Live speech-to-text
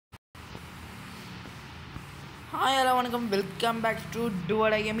Hello வணக்கம் welcome back to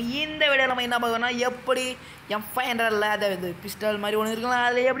B.LAKSHMIDEVI. இந்த வீடியோவில் நம்ம என்ன பார்க்கணும்னா எப்படி m500 அதாவது பிஸ்டல் மாதிரி ஒன்று இருக்கலாம்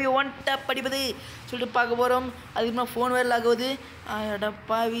அதில் எப்படி ஒன் டேப் படிப்பது சொல்லிட்டு பார்க்க போகிறோம். அதுக்கு ஃபோன் வேறு ஆகுது.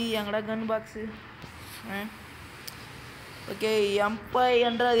 பாவி எங்கடா கன் பாக்ஸு. ஓகே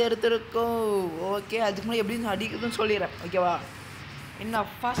m500 எடுத்துருக்கோம். ஓகே அதுக்கு முன்னாடி எப்படி அடிக்கிறதுன்னு சொல்லிடுறேன். ஓகேவா, என்ன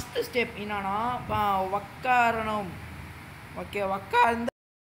ஃபஸ்ட்டு ஸ்டெப் என்னன்னா உக்காரணும். ஓகே உக்காந்து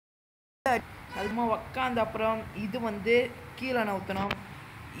அதுமா உக்காந்த அப்புறம் இது வந்து கீழே நவுத்தணும்.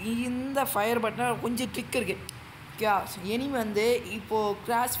 இந்த ஃபயர் பட்டனை கொஞ்சம் ட்ரிக் இருக்குது. ஓகே எனிமி வந்து இப்போது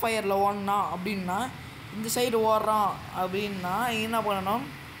கிராஸ் ஃபயரில் ஓடனா அப்படின்னா இந்த சைடு ஓடுறான் அப்படின்னா என்ன பண்ணணும்,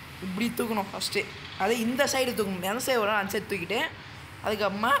 இப்படி தூக்கணும் ஃபஸ்ட்டு. அது இந்த சைடு தூக்கணும். எந்த சைடு வரும் அந்த சைடு தூக்கிட்டு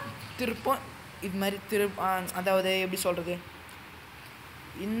அதுக்கப்புறமா திருப்பம் இது மாதிரி அதாவது எப்படி சொல்கிறது,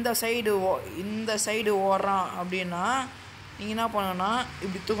 இந்த சைடு ஓடுறான் அப்படின்னா நீங்கள் என்ன பண்ணணும்னா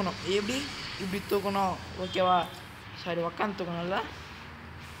இப்படி தூக்கணும். இப்படி தூக்கணும். ஓகேவா, சரி உக்காந்து தூக்கணும்ல,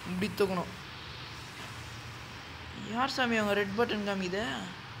 இப்படி தூக்கணும். யார் சாமி அவங்க ரெட் பட்டன் காமிக்குது?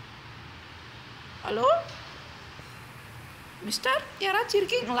 ஹலோ மிஸ்டர், யாராச்சும்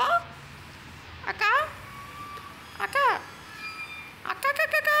இருக்கீங்களா? அக்கா அக்கா அக்கா அக்கா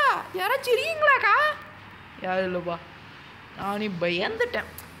அக்கா யாராச்சும் இருக்கீங்களாக்கா? யாரும் இல்லைப்பா, நான்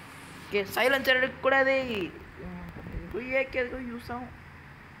பயந்துட்டேன். ஓகே சைலன்சர் எடுக்கக்கூடாது, ஏற்கிறதுக்கு யூஸ் ஆகும்.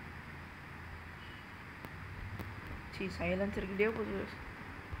 சைலன்சர்கிட்டே போகுது.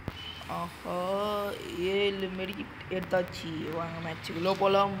 ஆஹா 7 மெடிக்கிட் எடுத்தாச்சு. வாங்க மேட்சுக்குள்ளே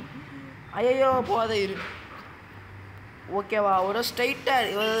போகலாம். ஐயோ போகாத இரு. ஓகேவா, ஒரு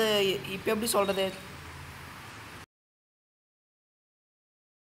ஸ்ட்ரைட்டாக இப்போ எப்படி சொல்கிறது,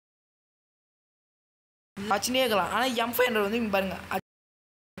 அச்சுனே இருக்கலாம். ஆனால் m500 வந்து இங்கே பாருங்கள்,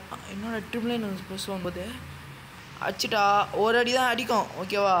 என்னோட ட்ரிபிள் ப்ளஸ் போகும்போது அடிச்சுட்டா ஒரு அடி தான் அடிக்கும்.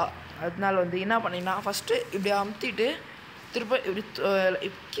 ஓகேவா, அதனால வந்து என்ன பண்ணிங்கன்னா ஃபஸ்ட்டு இப்படி அமுத்திட்டு திருப்ப இப்படி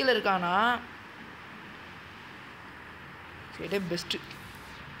கீழே இருக்கானா சரி பெஸ்ட்டு.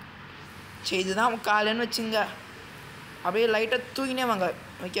 சரி இதுதான் காலைன்னு வச்சுங்க. அப்படியே லைட்டாக தூக்கினே வாங்க.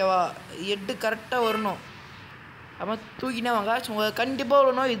 ஓகேவா, ஹெட்டு கரெக்டாக வரணும். அப்புறம் தூக்கினே வாங்க. உங்கள் கண்டிப்பாக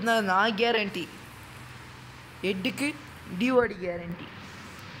வரணும். இதுதான் நான் கேரண்டி, ஹெட்டுக்கு டிஓடி கேரண்டி.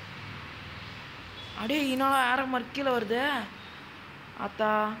 அப்படியே இன்னொரு ஆற மாதிரி கீழே வருது. ஆத்தா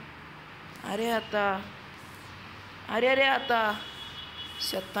அரே ஆத்தா, அரே ஆத்தா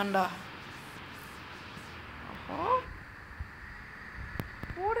செத்தண்டா.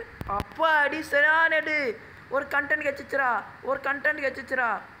 போடு அப்பா அடி சரியானடு. ஒரு கண்டென்ட் கிடச்சிச்சுரா, ஒரு கண்டென்ட்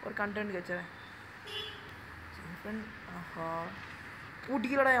கிடச்சிச்சுறேன். ஆஹா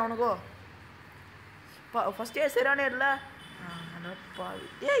பூட்டிக்கலடா அவனுக்கோ. ஃபஸ்ட்டே சரியானே இல்லை.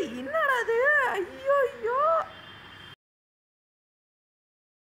 ஏய் என்னடா அது, ஐயோ ஐயோ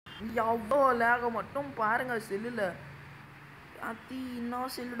எவ்வளோ லேக மட்டும் பாருங்க செல்லில். அத்தி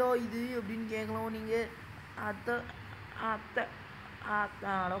இன்னும் செல்லுடோ இது அப்படின்னு கேட்கலாம் நீங்கள்.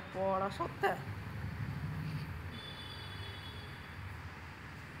 அத்தாட போட சொத்த.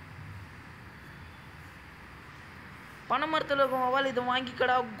 பனை மரத்தில் இருக்கும் அவள் இதை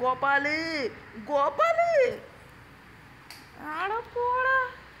வாங்கிக்கடா கோபாலு. ஆட போடா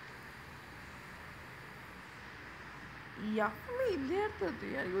யாருமே இல்லையாடுறது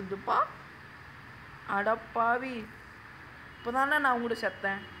வந்துப்பா. அடப்பாவி இப்போ தானே நான் உங்கள்கிட்ட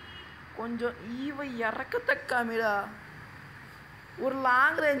செத்தேன். கொஞ்சம் இறக்கத்தக்காமிடா, ஒரு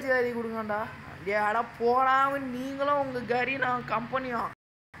லாங் ரேஞ்சு கறி கொடுங்கண்டா. அட போடாமல் நீங்களும் உங்கள் கறி நான் கம்பெனியும்.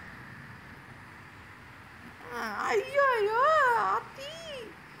 ஐயோ ஐயோ ஆத்தி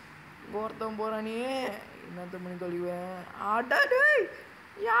ஒருத்தன் போகிறானே என்னத்த பண்ணி தொழிவேன். அடா டேய்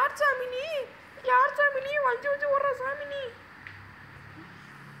யார் சாமி நீ வச்சு விட்ற சாமி நீ?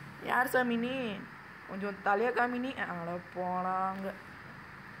 யார் சாமி நீ? கொஞ்சம் தலையை காமி நீ. அட போனாங்க.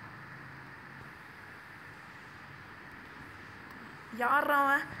 யார்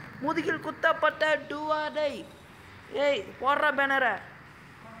அவன்? முதுகில் குத்தப்பட்ட டூவாடை. ஏய் போடுற பேனரை.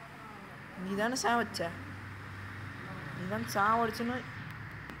 நீ தானே சாவச்ச, நீ தான் சாவடிச்சுன்னு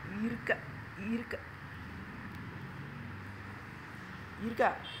இருக்க.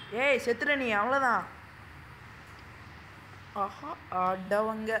 ஏய் செத்துற நீ, அவ்வளோதான். ஆஹா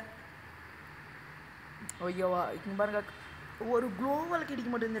அடவங்க. ஐயோவா இங்கே பாருங்க, ஒரு குளோவல் கிடைக்க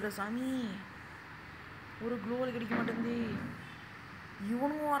மாட்டேங்குதுடா சாமி, ஒரு குளோவல் கிடைக்க மாட்டேங்குது.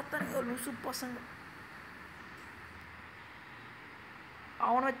 இவனும் ஒருத்தன் லூசு பசங்க.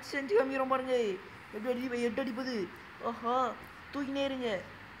 அவனை வச்சு செஞ்சு காமிக்கிறோம் பாருங்க. எட்டு அடிப்பது. ஓஹோ தூக்கினே இருங்க,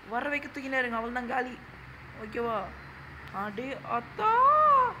 வர வைக்க தூக்கினே இருங்க, அவள் தான் காலி. ஓகேவா, அடே அத்தா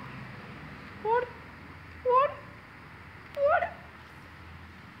போடு.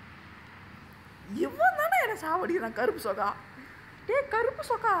 இவன் தானே என்ன சாவடிக்கிறான் கருப்பு சொக்கா. டே கருப்பு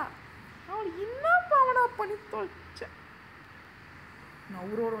சொக்கா, அவன் என்னப்பா அவனா பண்ணி தொலைச்சேன். நான்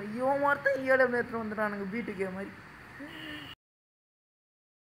ஊரோட இவன் ஒருத்தன் ஏழை நேரத்தில் வந்துட்டானுங்க வீட்டுக்கே மாதிரி.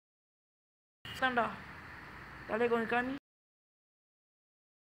 சாண்டா தலை கொஞ்சம் காமி.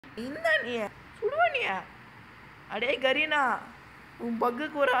 என்ன நீ சுடுவ நீ? அடே கரீனா, உன்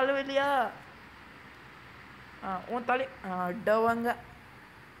பக்குக்கு ஒரு அளவு இல்லையா? உன் தலை அடவங்க.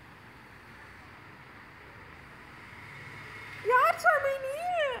 யார் சாமி நீ?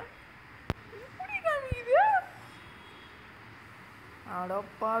 இப்படி காமிக்குது?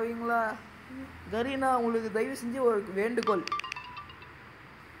 அடப்பாவீங்களா கரீனா, உங்களுக்கு தயவு செஞ்சு ஒரு வேண்டுகோள்,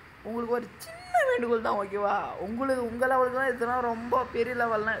 உங்களுக்கு ஒரு சின்ன வேண்டுகோள் தான், ஓகேவா? உங்கள் லெவலுக்கு தான் இதெல்லாம் ரொம்ப பெரிய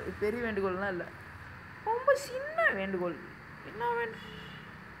லெவல்லாம், பெரிய வேண்டுகோள்லாம் இல்லை, ரொம்ப சின்ன வேண்டுகோள். என்ன வேண்டும்?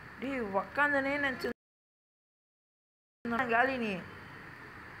 டே உக்காந்தனே நினச்சி காலி நீ.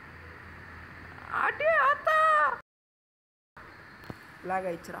 அடே ஆத்தா லாக்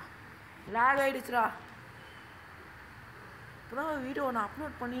ஆயிடுச்சுடா. இப்போதான் வீடியோ ஒன்று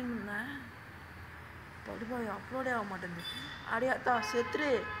அப்லோட் பண்ணியிருந்தேன், படுபாய் அப்லோடே ஆக மாட்டேங்குது. அடே அத்தா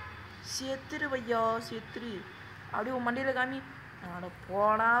செத்துரு வையா செத்துரு. அப்படியே உன் மண்டியில் காமி. அட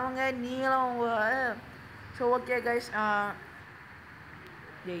போடாமங்க நீங்களும் உங்க. ஸோ ஓகே கைஸ்,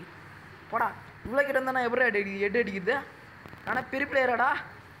 ஜெய் போடா. இவ்வளோ கிட்ட இருந்தால் நான் எப்படி எட்டு அடிக்குது? ஆனால் பெரிய பிளேயராடா.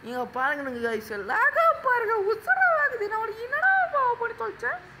 நீங்கள் பாருங்க கைஸ், லாகா பாருங்க, உசரா ஆகுது. நான் உனக்கு என்னடா பண்ணி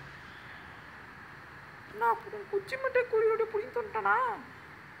தொலைச்சேன்? நான் குச்சி மட்டும் குழியோட பிடிங்கி தொட்டேனா?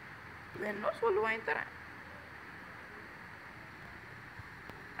 வேணா சொல்லு வாங்கி தரேன்.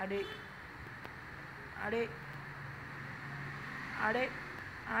 அடே அடே அடே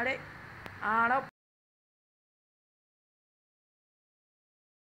அடே ஆடா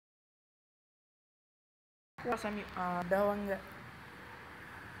சாமி. அடவங்க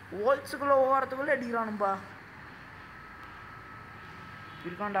ஓல்ஸுக்குள்ளே ஓரத்துக்குள்ளே அடிக்கிறானுப்பா.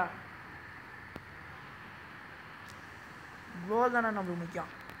 இருக்காண்டா. குளோவல் தானே நம்மளுக்கு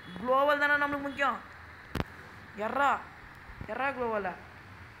முக்கியம். எறா குளோவலை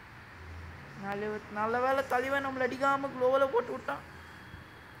நல்ல வேலை தலைவன் நம்மளை அடிக்காமல் குளோவலை போட்டு விட்டான்.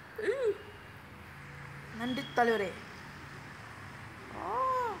 நன்றி தலைவரே.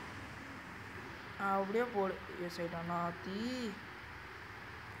 அப்படியே போடு. சைடா நாத்தி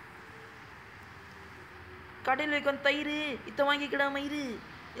கடையில் வைக்கும் தயிர் இத்த வாங்கிக்கிடா மயிறு.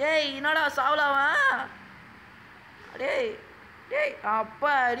 ஏய் என்னடா சாவலாவன்? டேய்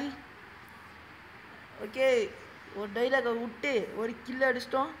அப்பா அடி. ஓகே, ஒரு டைலாகை விட்டு ஒரு கில்லு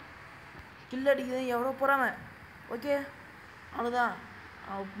அடிச்சிட்டோம். கில்லு அடிக்கிறது எவ்வளோ போகிறாங்க. ஓகே அவ்வளோதான்,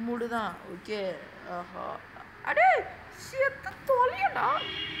 மூடு தான். ஓகே ஆஹா அடே சேர்த்து தொலையடா.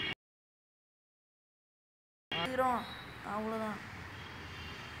 அவ்வளோதான்.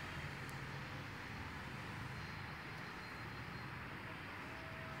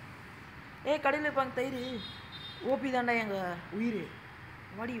 ஏய் கடையில் வைப்பாங்க தயிர். ஓபி தாண்டா எங்கள் உயிர்.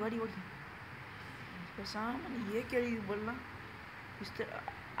 வாடி பேசாமல் நீ கேள்வி போடலாம்.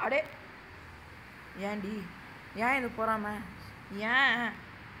 அடே ஏன்டி ஏன் இது போகிறாம? ஏன்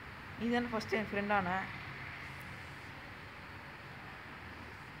நீ தானே ஃபஸ்ட்டு என் ஃப்ரெண்டான?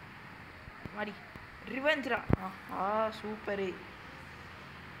 மாடி ரிவெஞ்ச்ரா. ஆஹா சூப்பரு.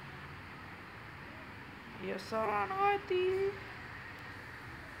 எஸ்ஸாத்தி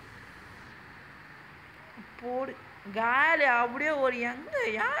போடு காலி. அப்படியே ஒரு எங்க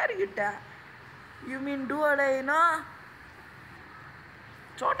யாருக்கிட்ட? யூ மீன் டூ அடைனா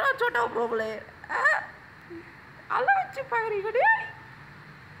சோட்டா ப்ரோப்ளே அல்ல வச்சு பார்க்குறீங்க.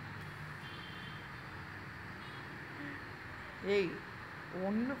 ஏய்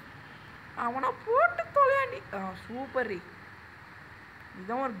ஒன்று அவனை போட்டு தொலையாண்டி. சூப்பர்.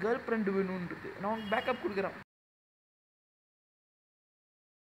 இதுதான் ஒரு கேர்ள் ஃப்ரெண்டு வேணுன்றது. நான் உனக்கு பேக்கப் கொடுக்குறேன்.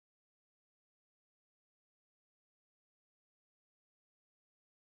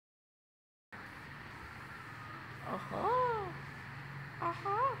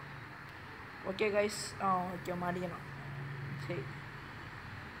 ஆஹா ஓகே கைஸ். ஓகே மாடிக்கணும். சரி.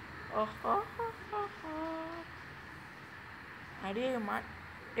 அடியே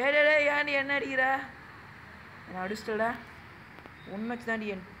டே ஏன்டி என்ன அடிக்கிற? என்ன அடிச்சிட்டல? உண்மைக்கு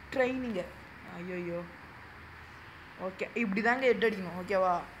தாண்டி என் ட்ரைனிங்க. ஐயோ ஓகே இப்படி தாங்க எட்டு அடிக்கணும்,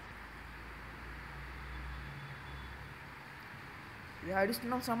 ஓகேவா? இது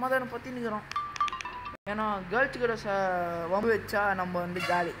அடிச்சுட்டு நம்ம சமாதானம் பற்றி நிற்கிறோம். ஏன்னா கேர்ள்ஸ் கூட வம்பு வச்சா நம்ம வந்து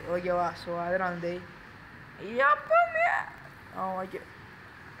ஜாலி, ஓகேவா? ஸோ அதனால் வந்து எப்பவுமே ஓகே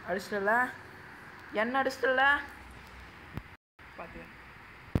அடிச்சிட்டல, என்ன அடிச்சிட்டல பார்த்து.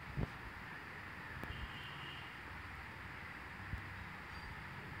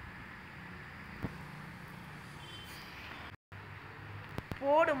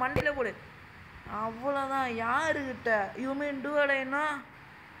 போடு மண்டியில் போடு. அவ்வளோதான். யாருக்கிட்ட யூமின் டூவலைன்னா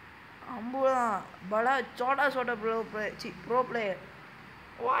அம்புதான். பலா Chhota Chhota bro player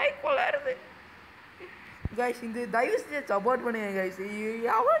வாய்க்குள்ளாருது guys. இந்த தயவு செஞ்சு சப்போர்ட் பண்ணுங்க கைஸ்.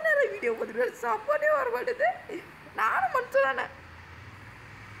 எவ்வளோ நேரம் வீடியோ பார்த்துட்டு சப்போர்ட்டே வர மாட்டேது. நானும் மனுஷன் தானே.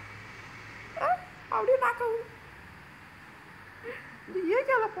 அப்படியே நாக்கவும் இந்த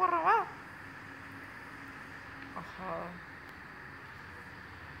ஏரியால போடுறவா. ஆஹா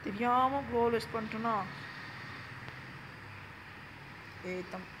தெரியாமல் க்ளோவல் வேஸ்ட் பண்ணிட்டோன்னா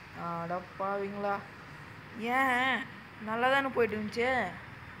ஏத்தம் அடப்பாவீங்களா. ஏன் நல்லா தானே போயிட்டு இருந்துச்சு.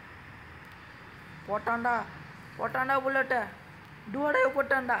 போட்டான்டா போட்டான்டா புல்லட்டை டூவடையை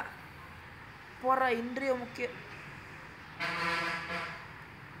போட்டான்டா. போடுறா இன்றைய முக்கியம்.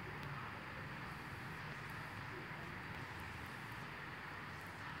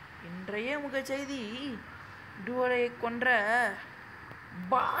 இன்றைய முக செய்தி டூவடையை கொன்ற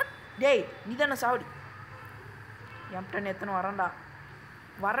பாட். டேய் நீ தானே சாவடி. M10 எத்தனை வரண்டா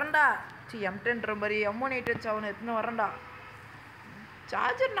M10ன்ற மாதிரி M187 எத்தனை வரண்டா.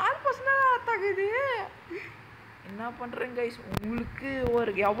 சார்ஜர் 4% தாக்குது. என்ன பண்ணுறேங்க கைஸ். உங்களுக்கு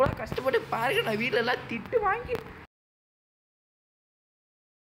ஒரு எவ்வளோ கஷ்டப்பட்டு பாருங்க. நான் வீட்டில் எல்லாம் திட்டு வாங்கி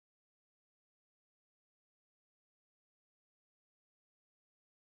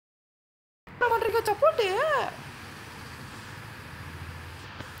என்ன பண்ணுறீங்க சப்போர்ட்டு.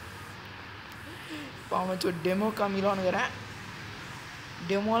 இப்போ அவனுக்கு டெமோ காமிக்கலான்னுக்கிறேன்.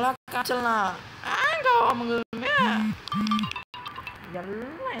 டெமோலாம் காய்ச்சலாம் ஆங்க அவங்களுமே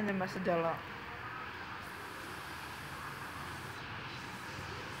எல்லாம் இந்த மெசேஜ் எல்லாம்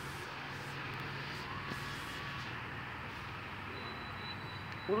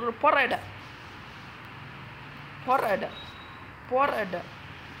ஒரு போராட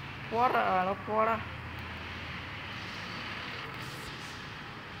போடா.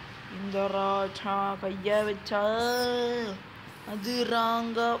 இந்த ராஜா கைய வச்சா அது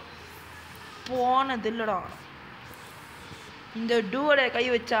ராங்க போனது இல்லடா. இந்த டூவோட கை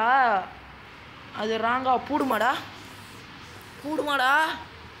வச்சா அது ராங்கா பூடுமாடா.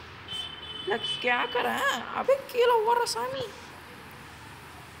 கேட்குறேன். அப்படியே கீழே ஓடுற சாமி.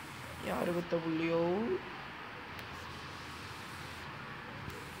 யாரு குத்த புள்ளியோ.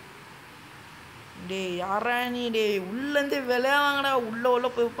 டே யாரா நீ. டே உள்ளேருந்து விளையாவாங்கடா. உள்ள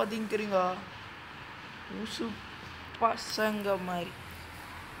போய் பார்த்தீங்கிறீங்க ஊசு பசங்க மாதிரி.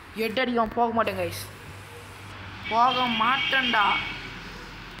 8 அடிக்கும் போக மாட்டேன் கைஸ். போக மாட்டேன்டா.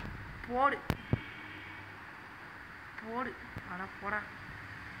 போடு அட போடா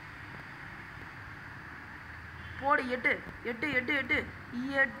போடு. 8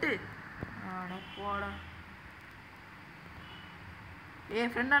 அட போடா.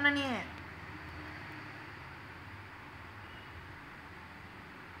 ஃப்ரெண்ட் அண்ணா நீ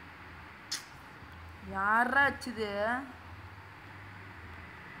யாரா வச்சுது.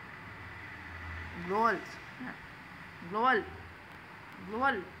 க்ளோவல்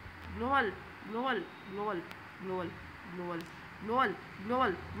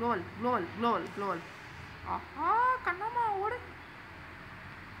ஆஹா கண்ணம்மா ஓடு.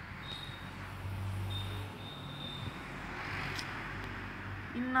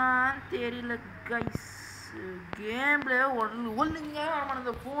 இன்னும் தெரியல கைஸ். கேம்ல ஒழுங்க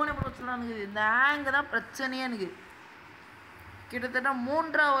அந்த ஃபோனை பிரச்சனை இருக்குது. இந்த ஆங்கு தான் பிரச்சனையே எனக்கு. கிட்டத்தட்ட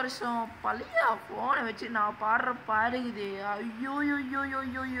 3.5 வருஷம் பழைய ஃபோனை வச்சு நான் பாடுற பாடுகுது. ஐயோ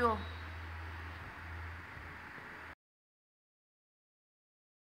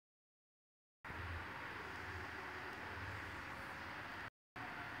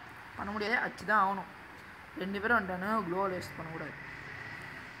பண்ண முடியாது. அச்சுதான் ஆகணும். 2 பேரும் வந்துட்டானு க்ளோவல் வேஸ்ட் பண்ணக்கூடாது.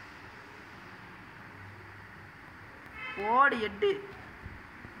 ஓடி 8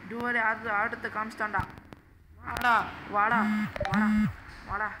 டூவரை அடுத்த காமிச்சிட்டான்டா. வாடா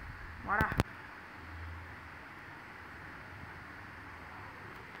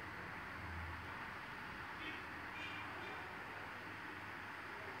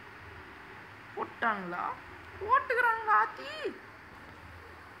போட்டாங்களா போட்டுக்கிறாங்களா ஆத்தி.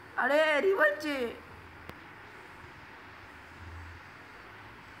 அடே ரிவெஞ்ச்.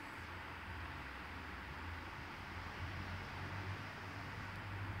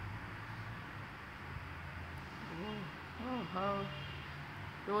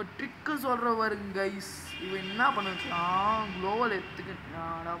 ட்ரிக்கு சொல்கிற பாருங்க கைஸ். இவன் என்ன பண்ணுச்சான் க்ளோவல்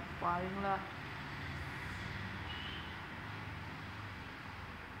எடுத்துக்கிட்டாடா பாருங்களா.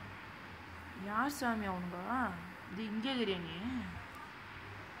 யார் சாமி அவனுங்க. இது இங்கே கிரியாணி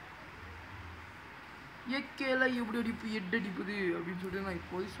ஏக்கேல எப்படி அடிப்பு 8 அடிப்புது அப்படின்னு சொல்லிட்டு நான்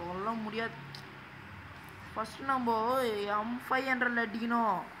இப்போது சொல்ல முடியாது. ஃபஸ்ட்டு நம்ம M500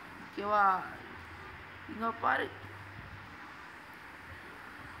 அடிக்கணும் ஓகேவா இங்கே பாரு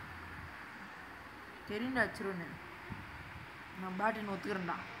தெரியுண்டா அச்சிருன்னு நான் பேட்டின்னு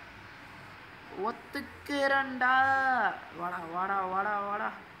ஒத்துக்கிறேன்டா வாடா வாடா வாடா வாடா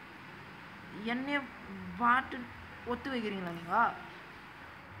என்னைய பாட்டு ஒத்து வைக்கிறீங்களா நீங்கள்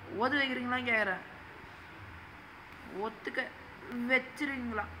ஒத்து வைக்கிறீங்களான்னு கேட்குறேன் ஒத்துக்க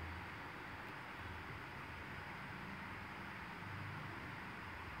வச்சிருவீங்களா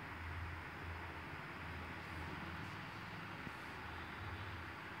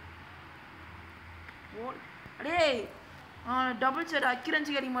அடே டபுள் செட்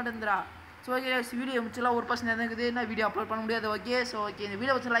அக்யூரன்சி கிடைக்க மாட்டேங்குதுடா ஸோ ஓகே வீடியோ முடிச்சலாம் ஒரு பர்சன்ட் இருக்குது நான் வீடியோ அப்லோட் பண்ண முடியாது ஓகே ஸோ ஓகே இந்த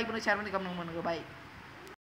வீடியோ வச்சு லைக் பண்ணி ஷேர் பண்ணி கமெண்ட் பண்ணுங்க பாய்